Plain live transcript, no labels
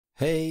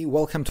Hey,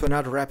 welcome to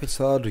another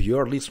episode.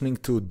 You're listening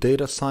to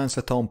Data Science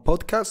at Home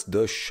podcast,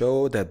 the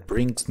show that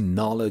brings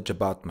knowledge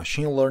about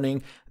machine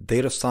learning,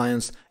 data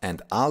science,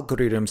 and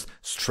algorithms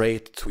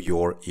straight to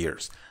your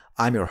ears.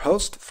 I'm your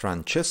host,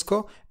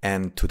 Francesco,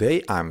 and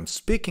today I'm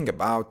speaking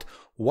about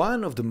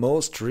one of the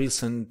most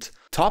recent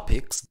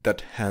topics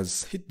that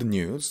has hit the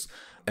news,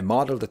 a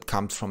model that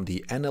comes from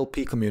the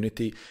NLP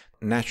community,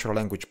 natural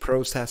language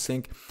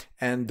processing,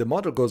 and the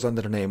model goes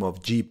under the name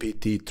of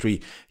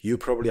GPT-3. You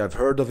probably have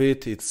heard of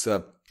it. It's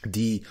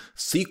the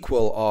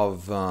sequel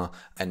of a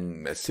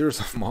series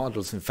of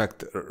models, in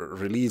fact,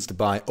 released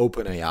by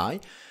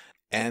OpenAI.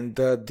 And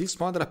this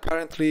model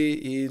apparently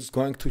is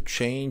going to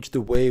change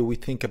the way we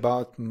think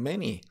about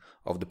many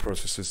of the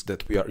processes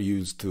that we are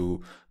used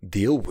to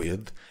deal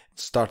with,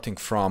 starting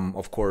from,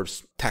 of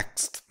course,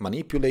 text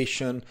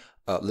manipulation,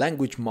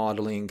 language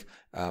modeling,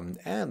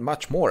 and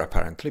much more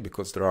apparently,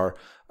 because there are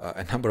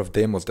a number of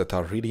demos that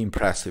are really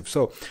impressive.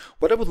 So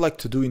what I would like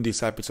to do in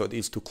this episode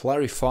is to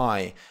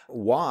clarify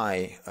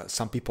why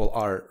some people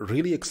are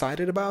really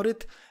excited about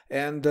it,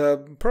 and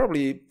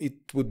probably it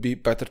would be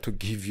better to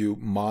give you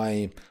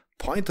my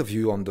point of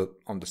view on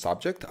the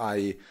subject.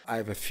 I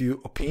have a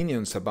few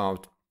opinions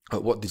about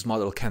what this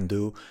model can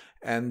do,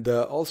 and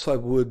also I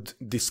would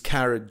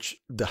discourage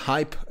the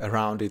hype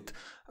around it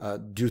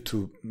due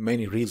to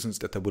many reasons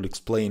that I will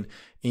explain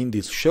in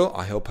this show.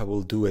 I hope I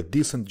will do a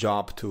decent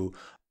job to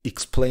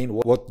explain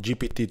what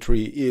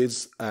GPT-3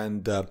 is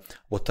and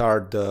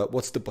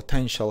what's the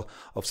potential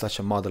of such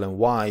a model and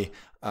why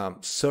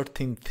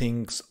certain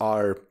things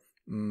are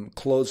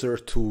closer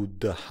to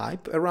the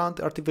hype around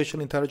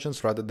artificial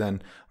intelligence rather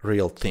than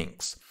real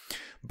things.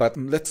 But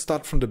let's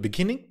start from the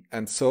beginning,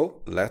 and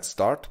so let's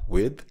start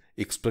with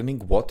explaining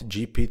what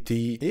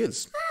GPT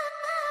is.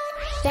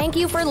 Thank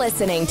you for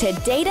listening to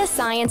Data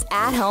Science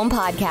at Home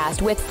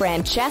podcast with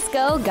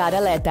Francesco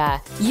Gadaletta.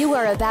 You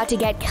are about to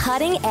get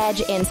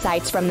cutting-edge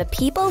insights from the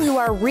people who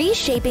are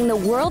reshaping the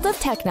world of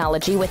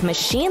technology with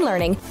machine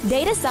learning,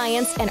 data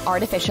science, and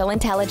artificial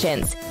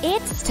intelligence.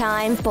 It's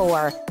time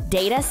for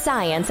Data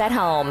Science at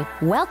Home.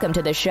 Welcome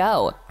to the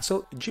show.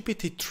 So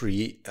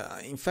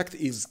GPT-3, in fact,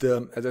 is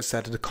as I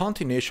said, the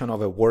continuation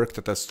of a work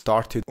that has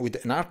started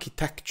with an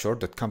architecture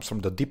that comes from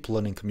the deep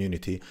learning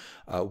community,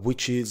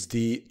 which is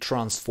the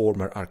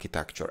transformer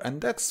architecture. And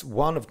that's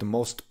one of the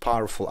most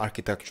powerful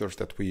architectures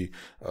that we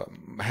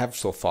have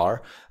so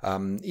far.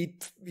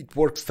 It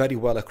works very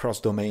well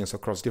across domains,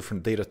 across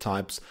different data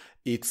types.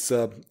 It's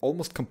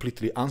almost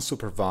completely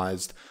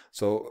unsupervised.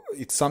 So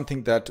it's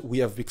something that we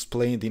have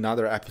explained in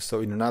another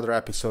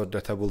episode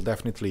that I will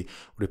definitely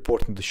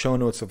report in the show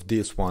notes of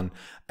this one,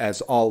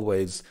 as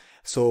always.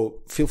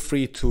 So feel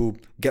free to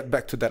get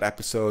back to that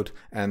episode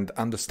and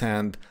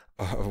understand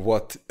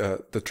what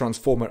the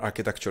transformer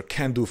architecture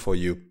can do for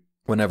you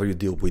whenever you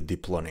deal with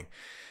deep learning.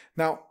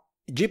 Now,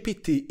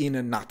 GPT in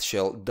a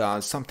nutshell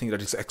does something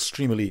that is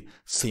extremely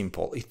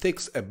simple. It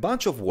takes a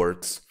bunch of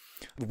words,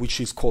 which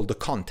is called the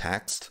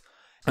context,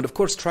 and of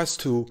course tries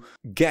to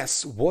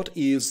guess what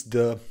is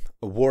the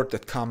word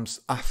that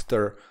comes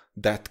after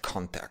that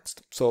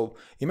context. So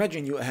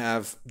imagine you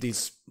have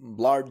this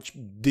large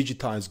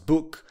digitized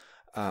book,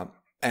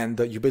 and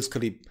you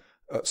basically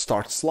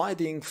start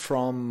sliding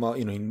from,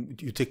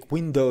 you take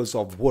windows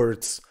of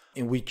words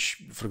in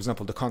which, for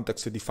example, the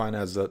context is defined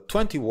as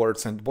 20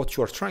 words, and what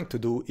you are trying to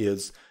do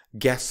is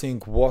guessing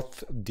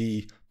what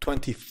the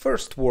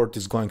 21st word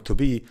is going to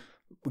be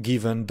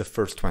given the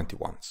first 20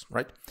 ones,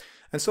 right?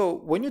 And so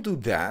when you do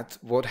that,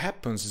 what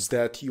happens is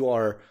that you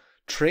are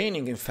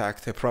training, in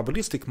fact, a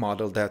probabilistic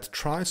model that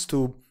tries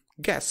to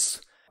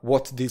guess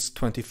what this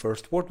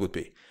 21st word would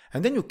be.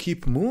 And then you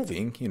keep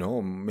moving,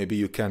 maybe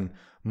you can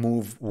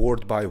move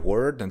word by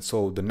word, and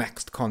so the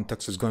next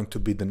context is going to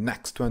be the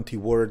next 20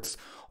 words,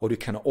 or you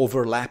can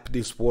overlap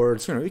these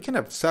words. You can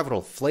have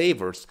several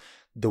flavors.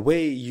 The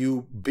way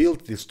you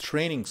build this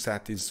training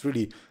set is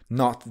really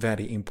not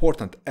very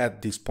important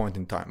at this point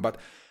in time. But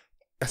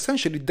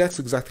essentially, that's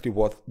exactly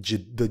what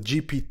the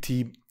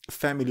GPT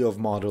family of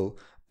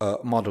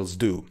models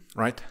do,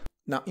 right?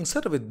 Now,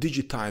 instead of a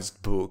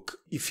digitized book,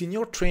 if in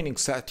your training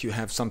set you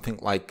have something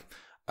like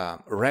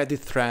Reddit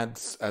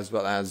threads as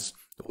well as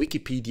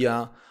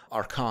Wikipedia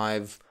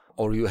archive,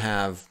 or you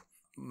have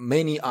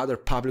many other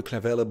publicly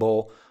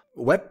available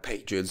web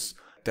pages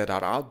that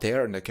are out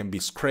there and that can be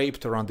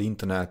scraped around the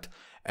internet,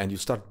 and you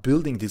start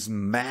building this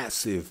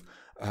massive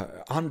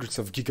hundreds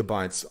of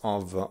gigabytes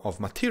of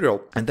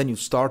material, and then you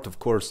start, of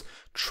course,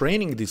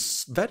 training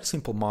this very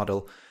simple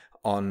model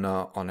on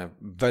a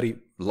very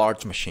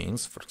large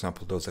machines, for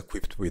example, those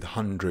equipped with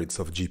hundreds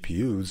of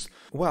GPUs.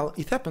 Well,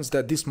 it happens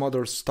that these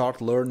models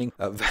start learning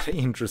very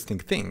interesting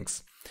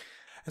things.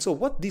 And so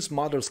what these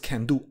models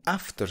can do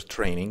after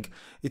training,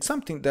 it's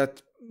something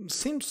that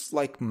seems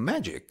like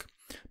magic,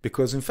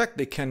 because in fact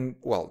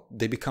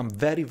they become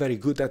very, very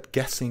good at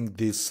guessing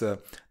this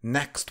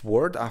next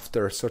word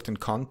after a certain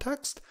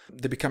context.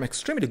 They become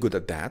extremely good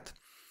at that.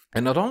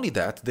 And not only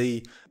that,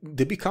 they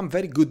become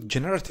very good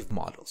generative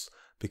models,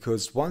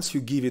 because once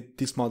you give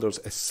these models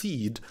a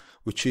seed,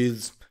 which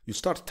is you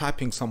start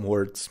typing some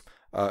words,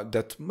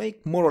 that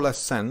make more or less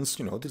sense.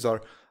 These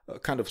are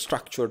kind of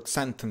structured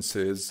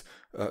sentences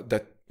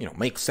that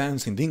make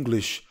sense in the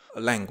English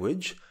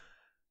language.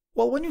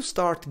 Well, when you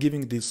start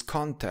giving this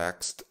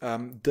context,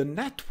 the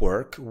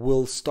network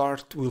will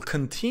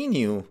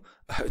continue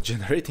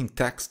generating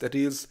text that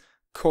is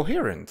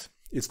coherent,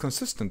 is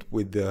consistent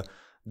with the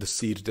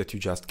seed that you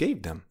just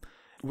gave them.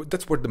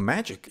 That's where the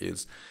magic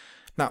is.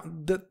 Now,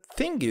 the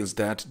thing is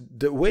that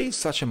the way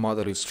such a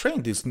model is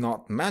trained is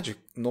not magic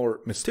nor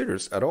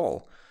mysterious at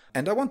all.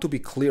 And I want to be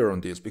clear on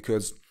this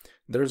because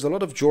there's a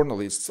lot of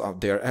journalists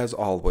out there, as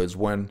always,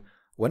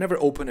 whenever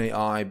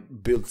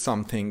OpenAI builds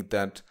something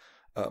that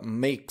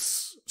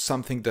makes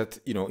something that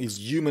is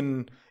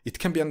human, it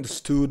can be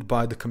understood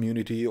by the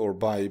community or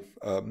by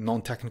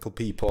non-technical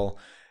people,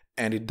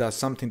 and it does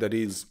something that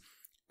is,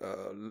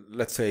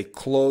 let's say,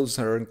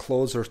 closer and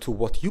closer to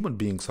what human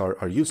beings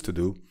are used to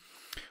do.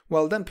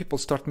 Well, then people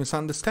start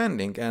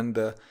misunderstanding,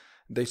 and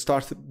they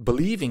start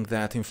believing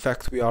that, in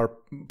fact, we are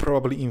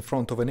probably in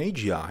front of an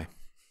AGI.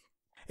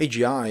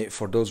 AGI,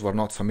 for those who are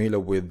not familiar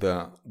with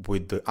the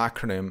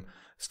acronym,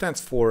 stands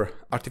for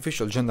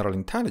Artificial General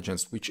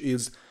Intelligence, which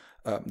is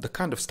the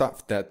kind of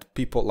stuff that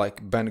people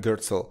like Ben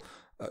Goertzel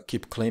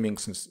keep claiming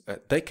since a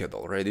decade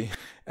already.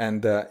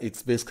 And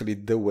it's basically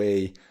the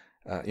way,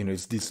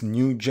 it's this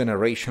new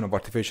generation of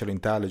artificial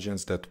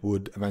intelligence that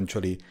would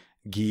eventually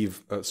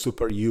give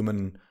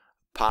superhuman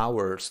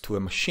powers to a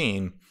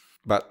machine.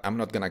 But I'm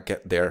not going to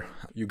get there.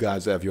 You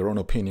guys have your own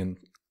opinion.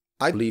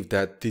 I believe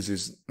that this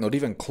is not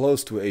even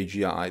close to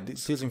AGI.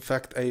 This is, in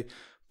fact, a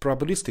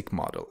probabilistic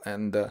model.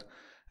 And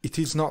it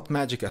is not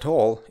magic at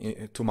all,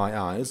 to my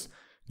eyes,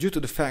 due to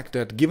the fact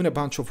that given a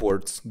bunch of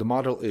words, the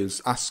model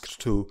is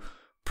asked to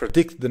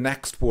predict the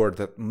next word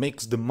that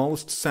makes the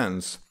most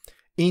sense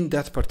in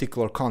that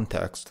particular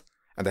context.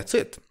 And that's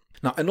it.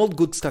 Now, an old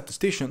good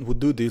statistician would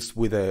do this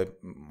with a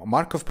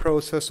Markov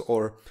process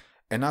or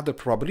another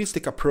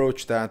probabilistic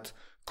approach that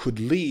could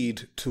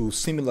lead to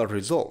similar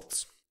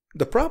results.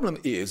 The problem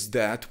is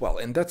that, well,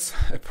 and that's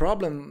a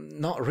problem,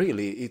 not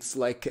really, it's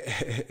like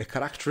a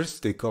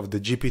characteristic of the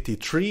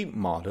GPT-3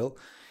 model,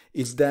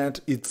 is that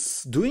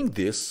it's doing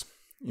this,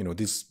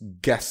 this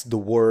guess the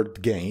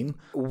word game,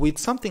 with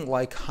something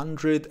like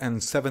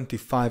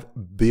 175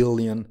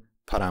 billion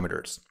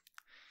parameters.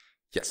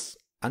 Yes,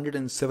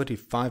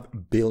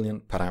 175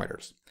 billion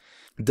parameters.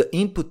 The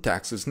input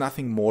text is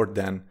nothing more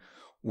than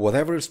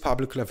whatever is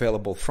publicly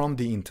available from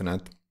the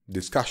internet,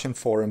 discussion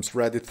forums,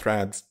 Reddit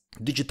threads,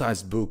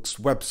 digitized books,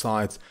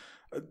 websites,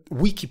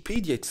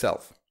 Wikipedia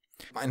itself,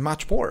 and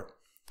much more.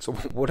 So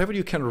whatever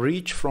you can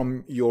reach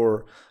from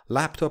your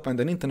laptop and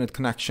an internet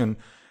connection,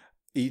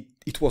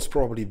 it was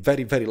probably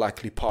very, very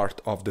likely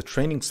part of the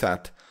training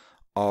set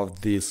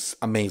of this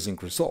amazing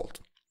result.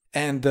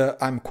 And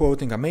I'm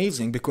quoting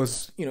amazing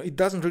because, it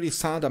doesn't really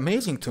sound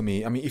amazing to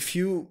me. I mean, if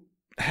you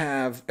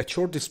have at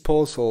your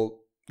disposal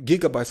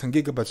gigabytes and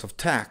gigabytes of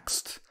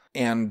text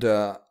and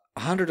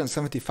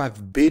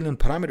 175 billion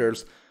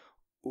parameters,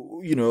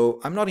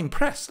 I'm not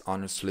impressed,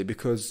 honestly,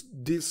 because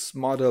this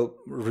model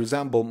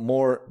resembles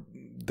more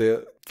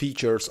the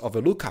features of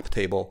a lookup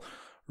table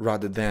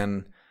rather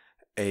than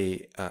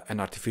an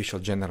artificial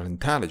general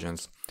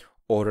intelligence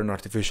or an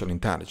artificial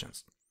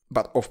intelligence.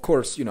 But of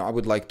course, I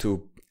would like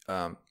to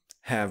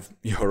have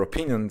your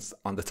opinions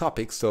on the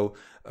topic, so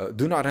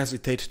do not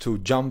hesitate to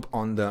jump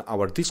on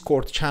our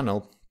Discord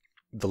channel.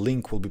 The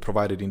link will be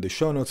provided in the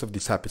show notes of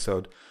this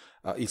episode.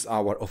 It's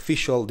our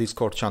official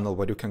Discord channel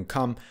where you can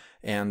come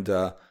and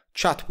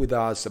chat with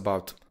us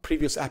about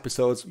previous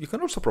episodes. You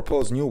can also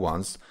propose new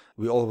ones.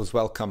 We always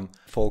welcome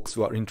folks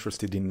who are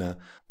interested in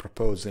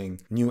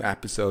proposing new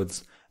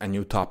episodes and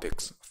new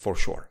topics, for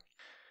sure.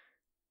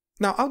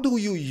 Now, how do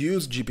you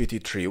use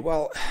GPT-3?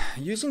 Well,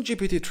 using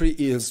GPT-3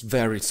 is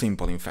very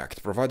simple, in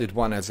fact, provided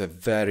one has a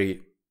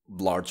very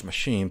large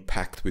machine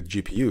packed with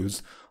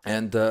GPUs.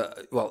 And,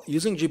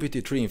 using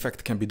GPT-3, in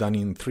fact, can be done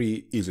in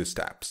 3 easy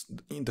steps.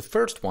 In the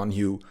first one,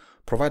 you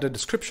provide a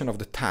description of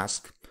the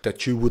task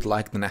that you would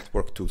like the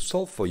network to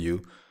solve for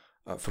you.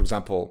 For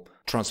example,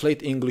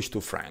 translate English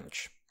to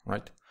French,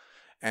 right?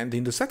 And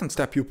in the second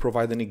step, you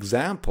provide an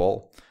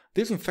example.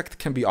 This, in fact,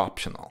 can be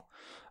optional.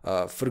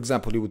 For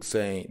example, you would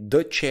say,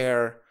 the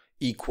chair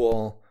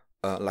equal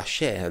la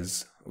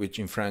chaise, which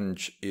in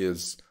French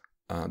is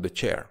the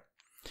chair.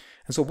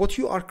 And so what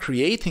you are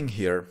creating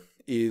here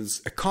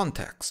is a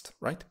context,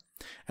 right?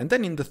 And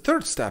then in the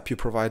third step, you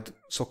provide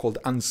so-called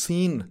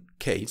unseen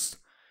case,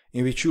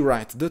 in which you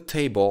write the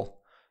table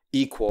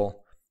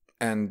equal,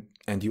 and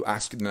you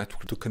ask the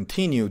network to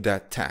continue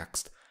that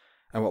text.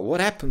 And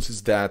what happens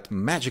is that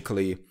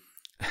magically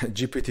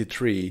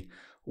GPT-3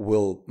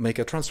 will make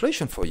a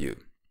translation for you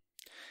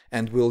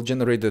and will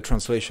generate the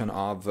translation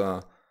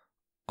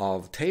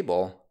of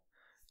table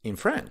in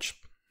French,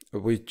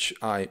 which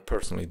I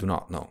personally do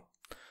not know.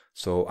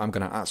 So I'm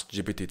going to ask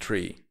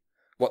GPT-3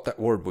 what that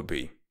word would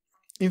be.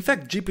 In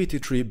fact,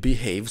 GPT-3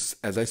 behaves,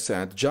 as I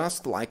said,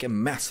 just like a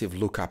massive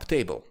lookup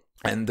table.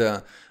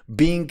 And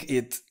being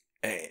it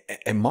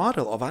a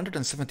model of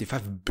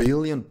 175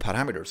 billion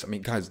parameters, I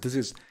mean, guys, this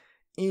is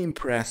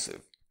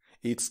impressive.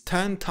 It's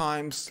 10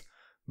 times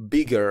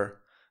bigger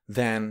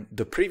than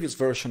the previous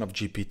version of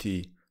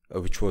GPT,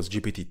 which was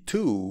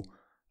GPT-2,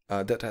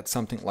 that had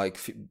something like,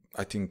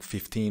 I think,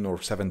 15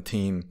 or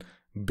 17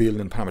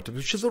 billion parameters,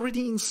 which is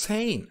already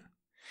insane.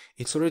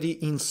 It's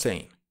already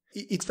insane.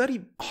 It's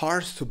very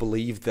hard to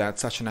believe that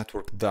such a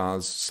network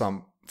does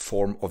some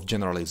form of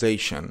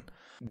generalization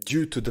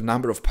due to the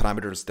number of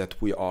parameters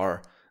that we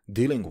are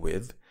dealing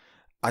with.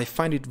 I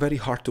find it very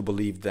hard to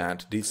believe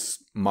that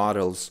these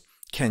models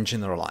can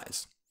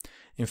generalize.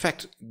 In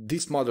fact,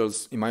 these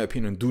models, in my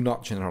opinion, do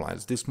not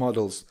generalize. These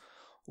models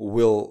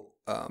will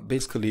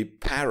basically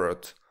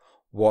parrot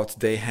what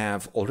they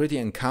have already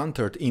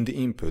encountered in the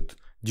input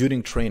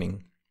during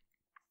training,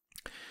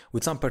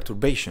 with some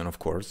perturbation, of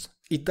course.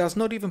 It does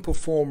not even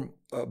perform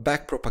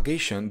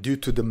backpropagation due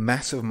to the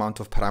massive amount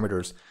of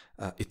parameters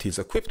it is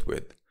equipped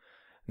with.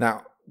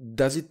 Now,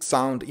 does it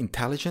sound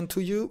intelligent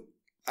to you?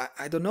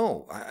 I don't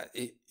know.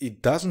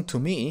 It doesn't to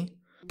me.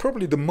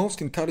 Probably the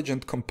most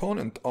intelligent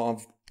component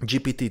of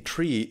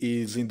GPT-3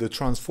 is in the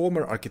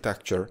transformer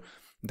architecture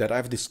that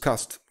I've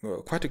discussed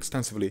quite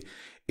extensively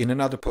in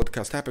another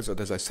podcast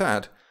episode. As I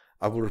said,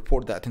 I will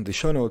report that in the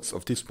show notes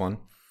of this one.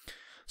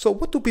 So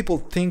what do people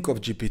think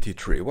of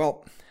GPT-3?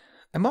 Well,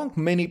 among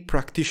many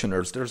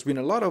practitioners, there's been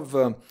a lot of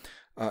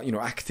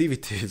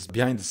activities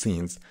behind the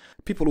scenes.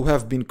 People who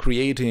have been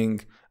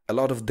creating a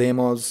lot of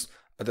demos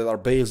that are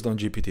based on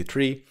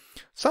GPT-3.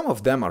 Some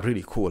of them are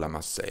really cool, I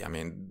must say. I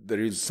mean, there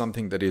is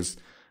something that is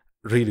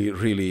really,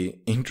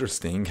 really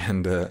interesting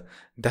and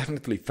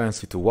definitely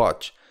fancy to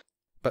watch.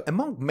 But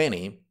among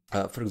many,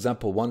 for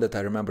example, one that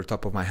I remember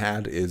top of my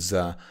head is,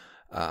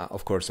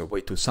 of course, a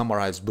way to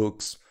summarize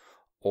books,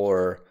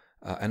 or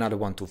another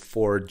one to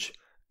forge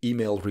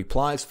email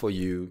replies for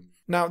you.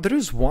 Now, there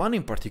is one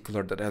in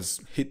particular that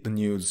has hit the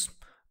news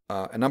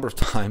a number of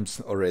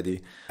times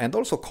already and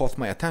also caught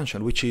my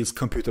attention, which is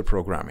computer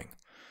programming.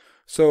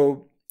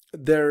 So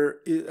there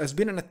has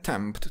been an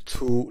attempt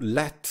to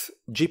let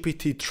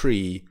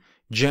GPT-3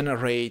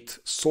 generate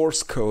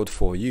source code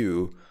for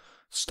you,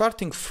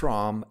 starting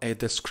from a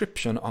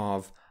description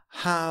of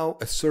how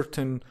a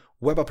certain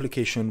web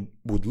application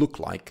would look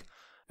like.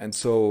 And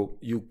so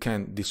you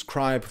can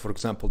describe, for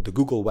example, the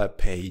Google web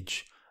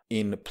page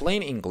in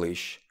plain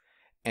English,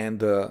 and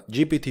the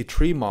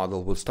GPT-3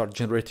 model will start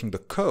generating the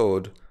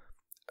code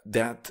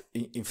that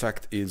in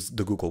fact is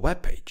the Google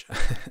web page.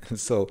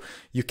 So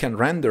you can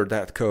render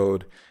that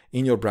code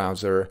in your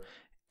browser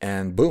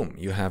and boom,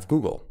 you have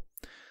Google.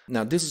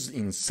 Now this is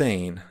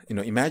insane.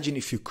 Imagine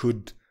if you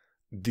could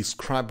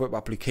describe web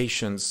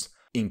applications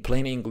in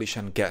plain English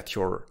and get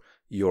your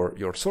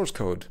source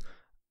code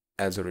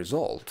as a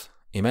result.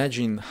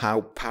 Imagine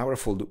how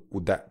powerful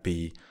would that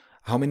be,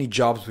 how many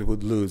jobs we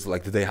would lose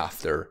like the day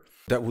after.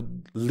 That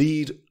would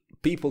lead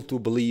people to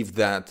believe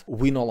that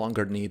we no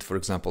longer need, for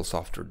example,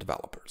 software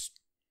developers.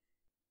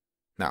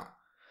 Now,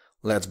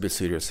 let's be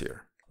serious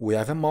here. We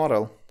have a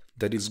model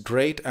that is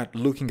great at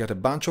looking at a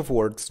bunch of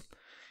words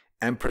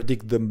and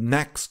predict the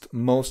next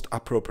most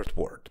appropriate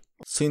word.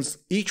 Since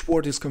each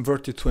word is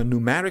converted to a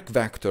numeric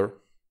vector,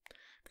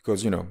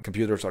 because,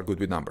 computers are good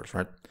with numbers,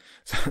 right?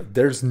 So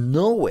there's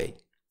no way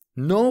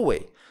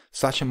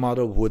such a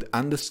model would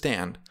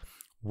understand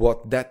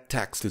what that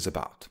text is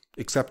about,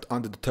 except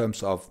under the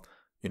terms of,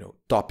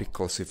 topic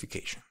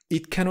classification.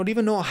 It cannot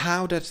even know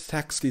how that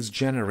text is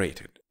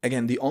generated.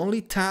 Again, the only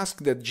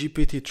task that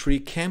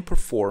GPT-3 can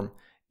perform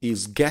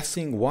is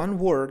guessing one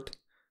word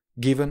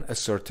given a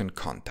certain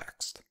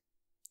context.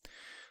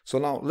 So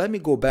now let me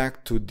go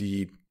back to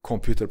the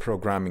computer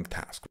programming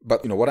task.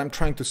 But what I'm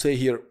trying to say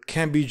here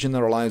can be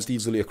generalized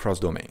easily across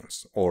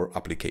domains or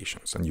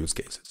applications and use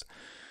cases.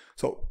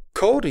 So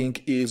coding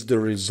is the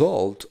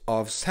result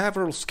of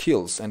several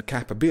skills and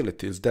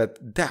capabilities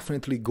that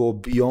definitely go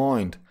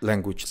beyond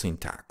language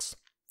syntax.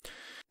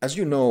 As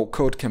you know,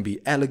 code can be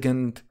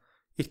elegant,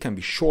 it can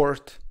be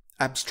short,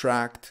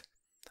 abstract,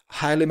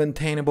 highly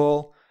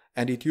maintainable,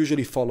 and it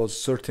usually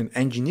follows certain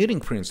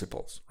engineering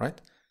principles, right?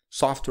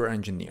 Software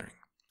engineering.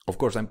 Of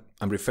course, I'm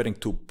referring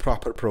to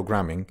proper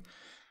programming.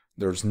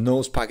 There's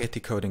no spaghetti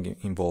coding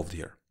involved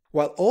here.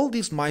 While all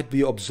this might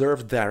be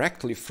observed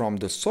directly from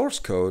the source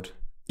code,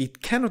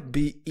 it cannot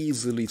be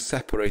easily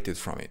separated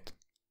from it.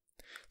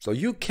 So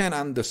you can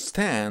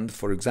understand,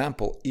 for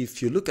example,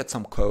 if you look at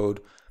some code,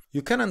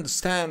 you can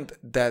understand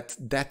that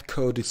that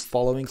code is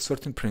following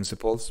certain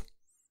principles.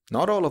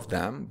 Not all of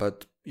them,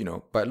 but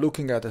by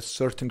looking at a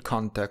certain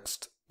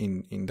context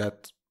in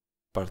that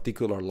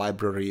particular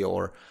library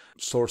or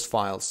source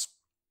files,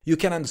 you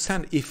can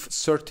understand if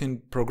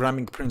certain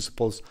programming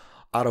principles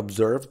are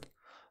observed.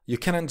 You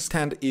can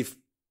understand if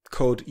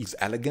code is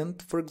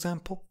elegant, for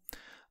example.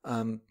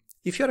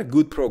 If you're a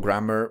good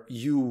programmer,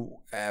 you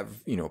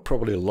have,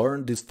 probably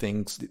learned these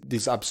things,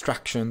 these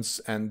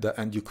abstractions, and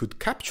you could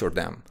capture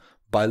them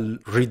by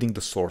reading the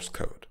source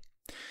code.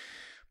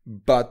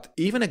 But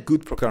even a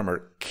good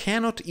programmer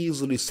cannot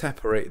easily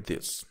separate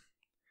this.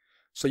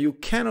 So you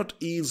cannot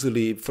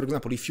easily, for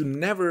example, if you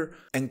never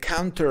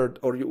encountered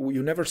or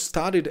you never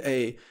studied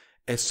a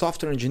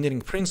software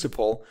engineering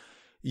principle,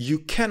 you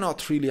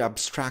cannot really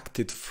abstract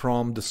it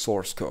from the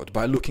source code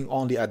by looking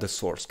only at the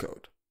source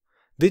code.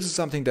 This is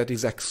something that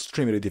is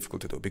extremely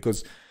difficult to do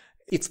because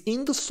it's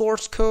in the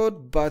source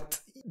code, but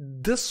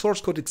the source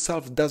code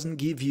itself doesn't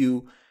give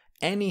you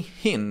any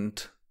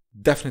hint,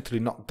 definitely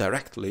not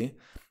directly,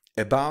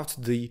 about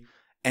the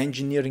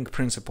engineering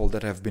principle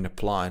that have been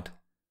applied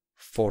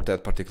for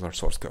that particular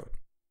source code.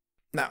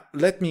 Now,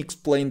 let me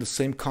explain the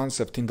same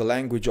concept in the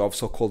language of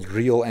so-called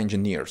real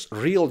engineers.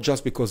 Real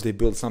just because they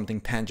build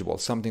something tangible,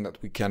 something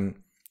that we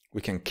can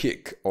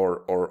kick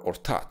or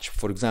touch.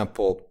 For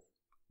example,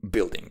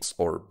 buildings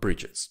or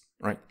bridges,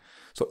 right?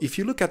 So if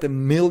you look at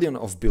 1 million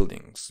of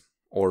buildings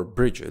or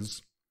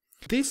bridges,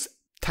 this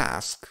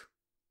task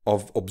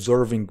of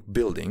observing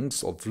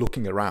buildings, of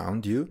looking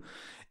around you,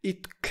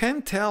 it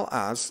can tell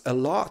us a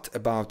lot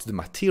about the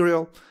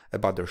material,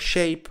 about their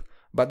shape,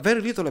 but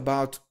very little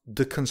about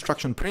the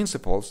construction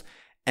principles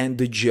and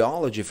the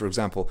geology, for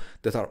example,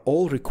 that are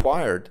all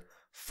required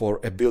for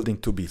a building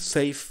to be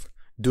safe,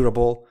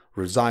 durable,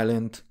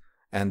 resilient,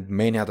 and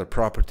many other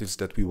properties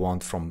that we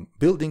want from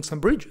buildings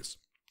and bridges.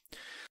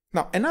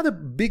 Now, another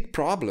big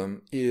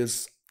problem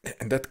is,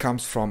 and that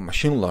comes from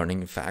machine learning,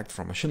 in fact,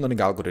 from machine learning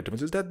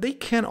algorithms, is that they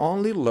can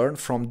only learn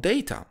from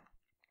data.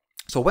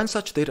 So when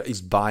such data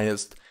is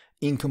biased,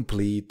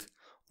 incomplete,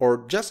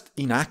 or just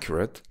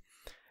inaccurate,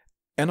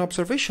 an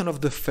observation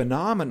of the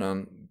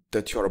phenomenon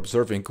that you're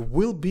observing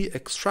will be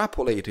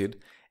extrapolated,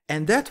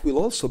 and that will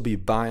also be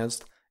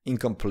biased,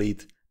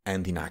 incomplete,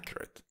 and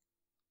inaccurate.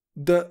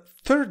 The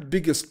third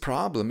biggest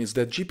problem is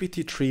that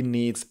GPT-3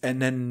 needs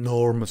an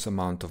enormous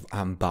amount of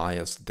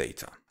unbiased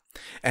data.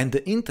 And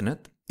the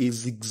internet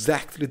is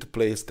exactly the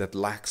place that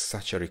lacks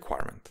such a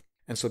requirement.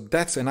 And so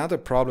that's another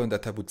problem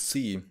that I would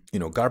see,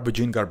 garbage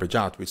in, garbage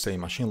out, we say in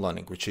machine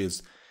learning, which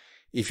is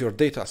if your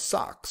data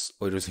sucks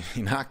or is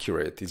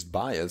inaccurate, is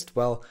biased,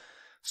 well,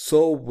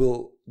 so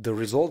will the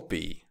result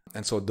be.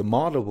 And so the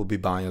model will be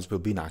biased, will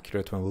be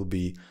inaccurate, and will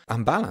be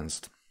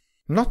unbalanced.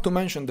 Not to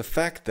mention the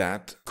fact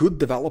that good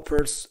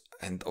developers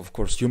and of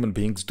course human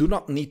beings do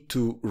not need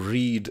to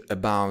read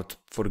about,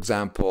 for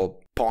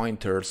example,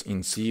 pointers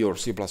in C or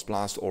C++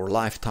 or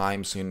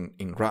lifetimes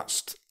in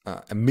Rust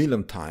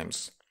 1,000,000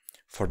 times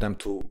for them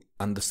to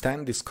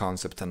understand this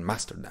concept and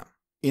master them.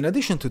 In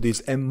addition to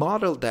this, a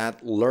model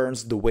that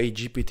learns the way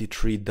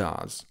GPT-3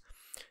 does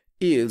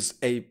is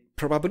a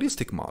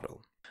probabilistic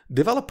model.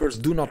 Developers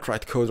do not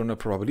write code on a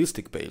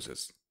probabilistic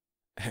basis.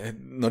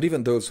 Not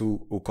even those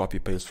who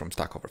copy-paste from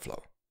Stack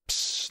Overflow.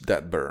 Psh,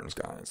 that burns,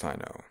 guys, I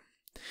know.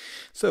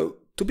 So,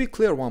 to be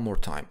clear one more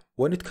time,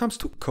 when it comes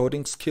to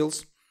coding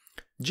skills,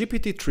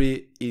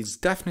 GPT-3 is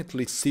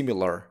definitely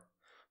similar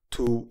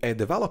to a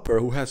developer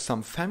who has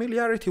some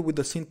familiarity with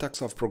the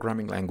syntax of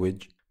programming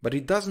language, but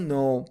he doesn't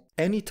know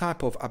any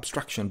type of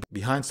abstraction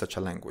behind such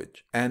a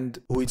language,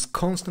 and who is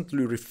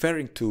constantly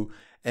referring to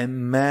a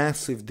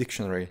massive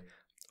dictionary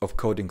of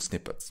coding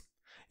snippets.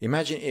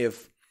 Imagine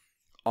if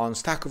on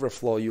Stack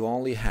Overflow you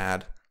only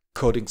had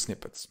coding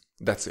snippets.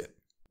 That's it.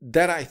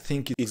 That, I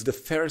think, is the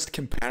fairest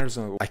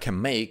comparison I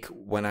can make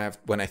when I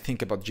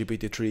think about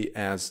GPT-3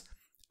 as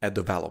a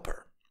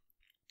developer.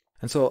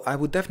 And so I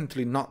would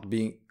definitely not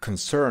be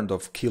concerned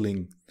of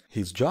killing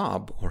his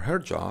job or her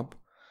job.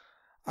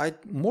 I'm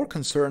more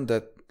concerned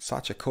that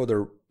such a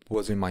coder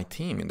was in my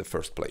team in the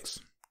first place.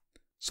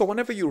 So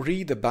whenever you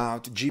read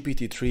about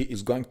GPT-3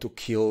 is going to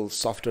kill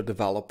software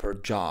developer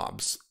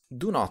jobs,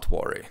 do not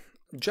worry.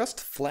 Just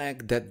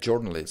flag that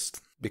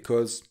journalist,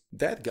 because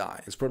that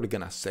guy is probably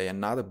gonna say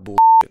another bullshit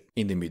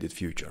in the immediate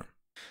future.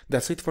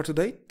 That's it for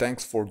today.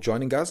 Thanks for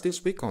joining us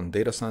this week on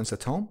Data Science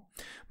at Home.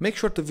 Make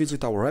sure to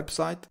visit our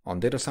website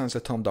on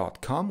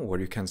datascienceathome.com, where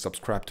you can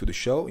subscribe to the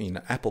show in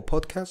Apple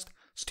Podcast,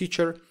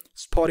 Stitcher,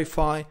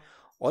 Spotify,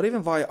 or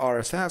even via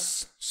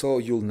RSS, so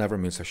you'll never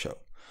miss a show.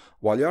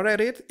 While you're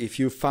at it, if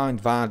you find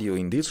value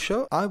in this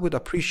show, I would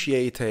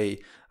appreciate a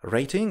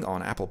rating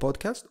on Apple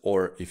Podcast,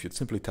 or if you'd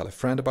simply tell a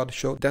friend about the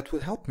show, that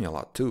would help me a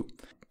lot too.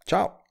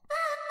 Ciao!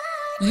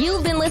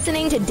 You've been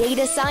listening to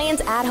Data Science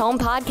at Home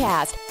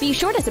podcast. Be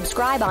sure to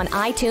subscribe on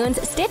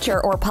iTunes,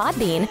 Stitcher, or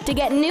Podbean to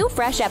get new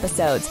fresh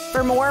episodes.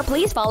 For more,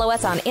 please follow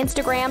us on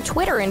Instagram,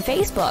 Twitter, and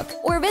Facebook,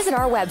 or visit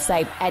our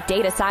website at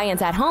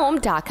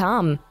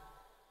datascienceathome.com.